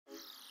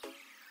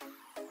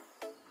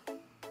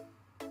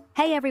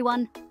Hey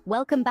everyone,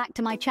 welcome back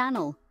to my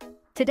channel.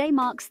 Today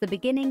marks the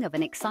beginning of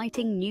an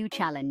exciting new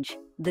challenge,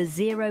 the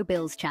Zero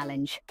Bills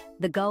Challenge.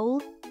 The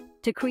goal?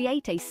 To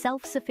create a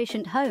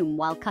self-sufficient home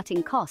while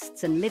cutting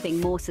costs and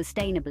living more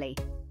sustainably.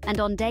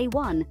 And on day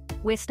one,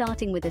 we're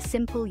starting with a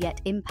simple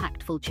yet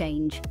impactful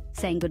change,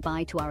 saying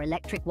goodbye to our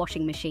electric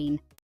washing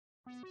machine.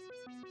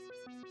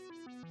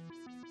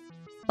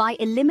 By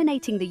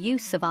eliminating the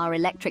use of our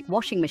electric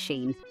washing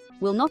machine,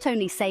 we'll not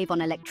only save on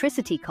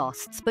electricity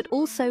costs, but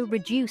also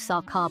reduce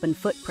our carbon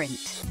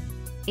footprint.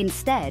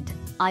 Instead,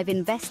 I've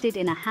invested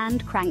in a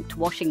hand-cranked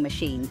washing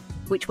machine,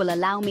 which will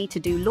allow me to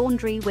do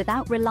laundry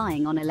without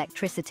relying on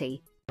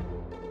electricity.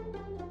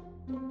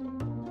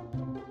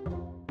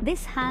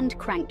 This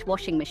hand-cranked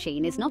washing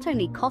machine is not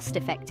only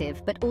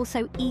cost-effective, but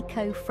also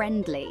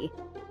eco-friendly.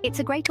 It's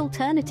a great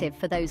alternative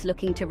for those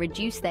looking to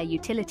reduce their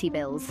utility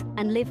bills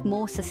and live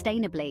more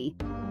sustainably.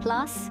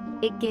 Plus,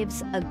 it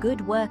gives a good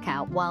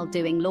workout while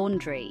doing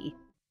laundry.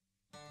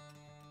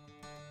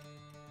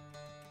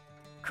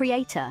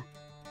 Creator.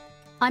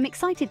 I'm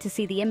excited to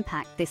see the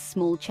impact this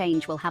small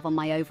change will have on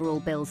my overall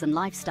bills and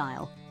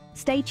lifestyle.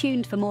 Stay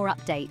tuned for more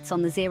updates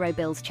on the Zero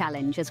Bills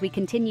Challenge as we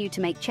continue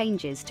to make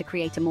changes to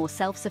create a more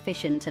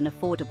self-sufficient and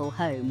affordable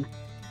home.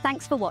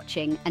 Thanks for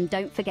watching, and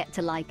don't forget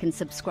to like and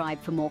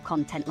subscribe for more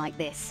content like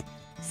this.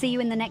 See you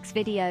in the next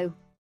video.